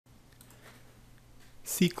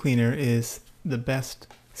Ccleaner is the best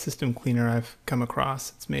system cleaner I've come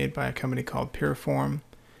across. It's made by a company called Puriform,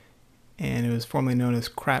 and it was formerly known as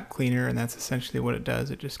Crap Cleaner, and that's essentially what it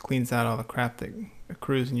does. It just cleans out all the crap that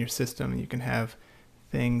accrues in your system. You can have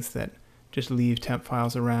things that just leave temp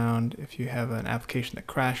files around. If you have an application that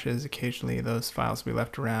crashes, occasionally those files will be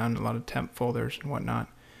left around, a lot of temp folders and whatnot.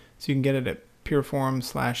 So you can get it at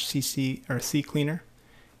Puriform/cc or Ccleaner.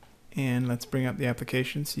 And let's bring up the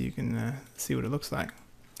application so you can see what it looks like.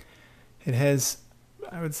 It has,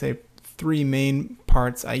 I would say, three main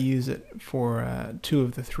parts. I use it for two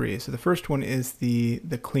of the three. So the first one is the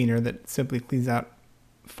cleaner that simply cleans out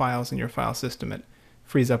files in your file system. It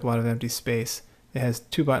frees up a lot of empty space. It has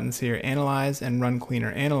two buttons here, Analyze and Run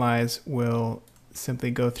Cleaner. Analyze will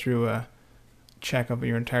simply go through a check of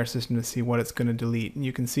your entire system to see what it's going to delete. And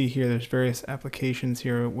you can see here there's various applications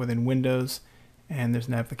here within Windows, and there's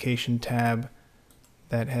an application tab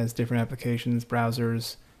that has different applications,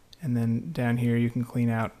 browsers, and then down here you can clean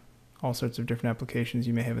out all sorts of different applications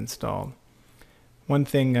you may have installed. One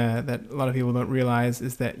thing that a lot of people don't realize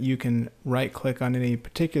is that you can right-click on any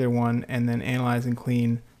particular one and then analyze and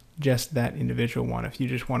clean just that individual one. If you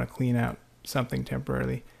just want to clean out something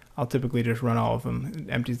temporarily, I'll typically just run all of them.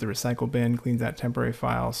 It empties the recycle bin, cleans out temporary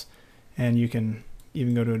files, and you can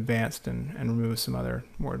even go to advanced and remove some other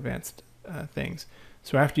more advanced things.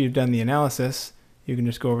 So after you've done the analysis, you can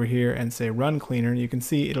just go over here and say Run Cleaner. You can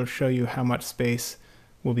see it'll show you how much space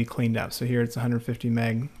will be cleaned up. So here it's 150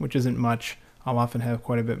 meg, which isn't much. I'll often have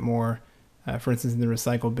quite a bit more. For instance, in the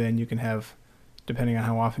recycle bin, you can have, depending on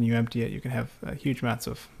how often you empty it, you can have huge amounts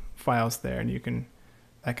of files there, and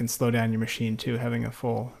that can slow down your machine too, having a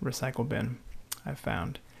full recycle bin, I've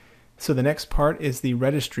found. So the next part is the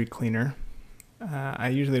Registry Cleaner. I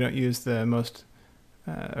usually don't use the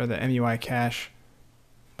or the MUI cache,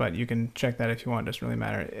 but you can check that if you want. It doesn't really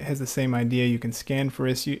matter. It has the same idea. You can scan for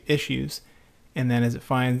issues, and then as it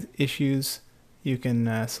finds issues, you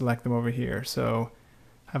can select them over here. So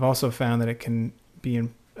I've also found that it can be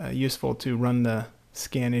useful to run the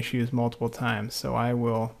scan issues multiple times. So I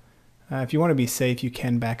will, if you want to be safe, you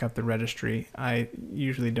can back up the registry. I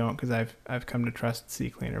usually don't, because I've come to trust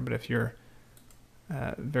Ccleaner, but if you're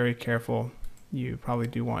very careful, you probably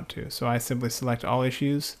do want to. So I simply select all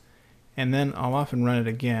issues, and then I'll often run it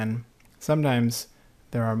again. Sometimes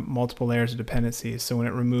there are multiple layers of dependencies, so when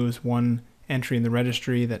it removes one entry in the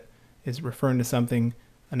registry that is referring to something,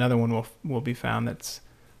 another one will be found that's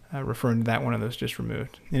referring to that one of those just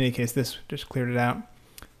removed. In any case, this just cleared it out.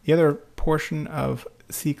 The other portion of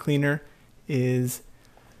Ccleaner is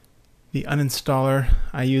the uninstaller.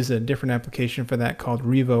 I use a different application for that called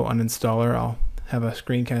Revo Uninstaller. I'll have a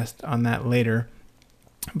screencast on that later.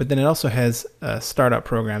 But then it also has startup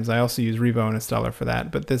programs. I also use Revo Uninstaller for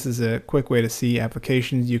that, but this is a quick way to see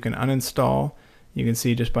applications you can uninstall. You can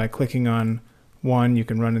see just by clicking on one, you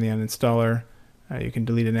can run in the uninstaller. You can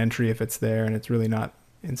delete an entry if it's there and it's really not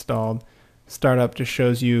installed. Startup just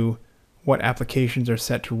shows you what applications are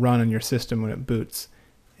set to run on your system when it boots,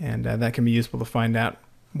 and that can be useful to find out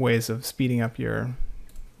ways of speeding up your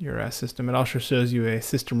system. It also shows you a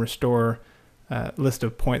system restore list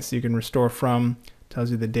of points you can restore from, tells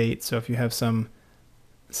you the date. So if you have some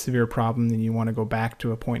severe problem and you want to go back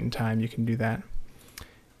to a point in time, you can do that.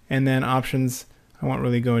 And then options, I won't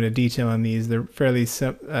really go into detail on these. They're fairly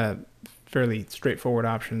straightforward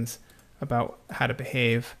options about how to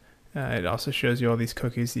behave. It also shows you all these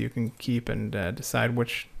cookies that you can keep and decide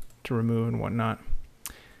which to remove and whatnot.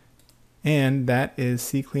 And that is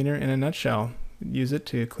Ccleaner in a nutshell. Use it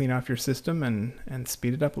to clean off your system and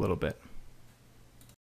speed it up a little bit.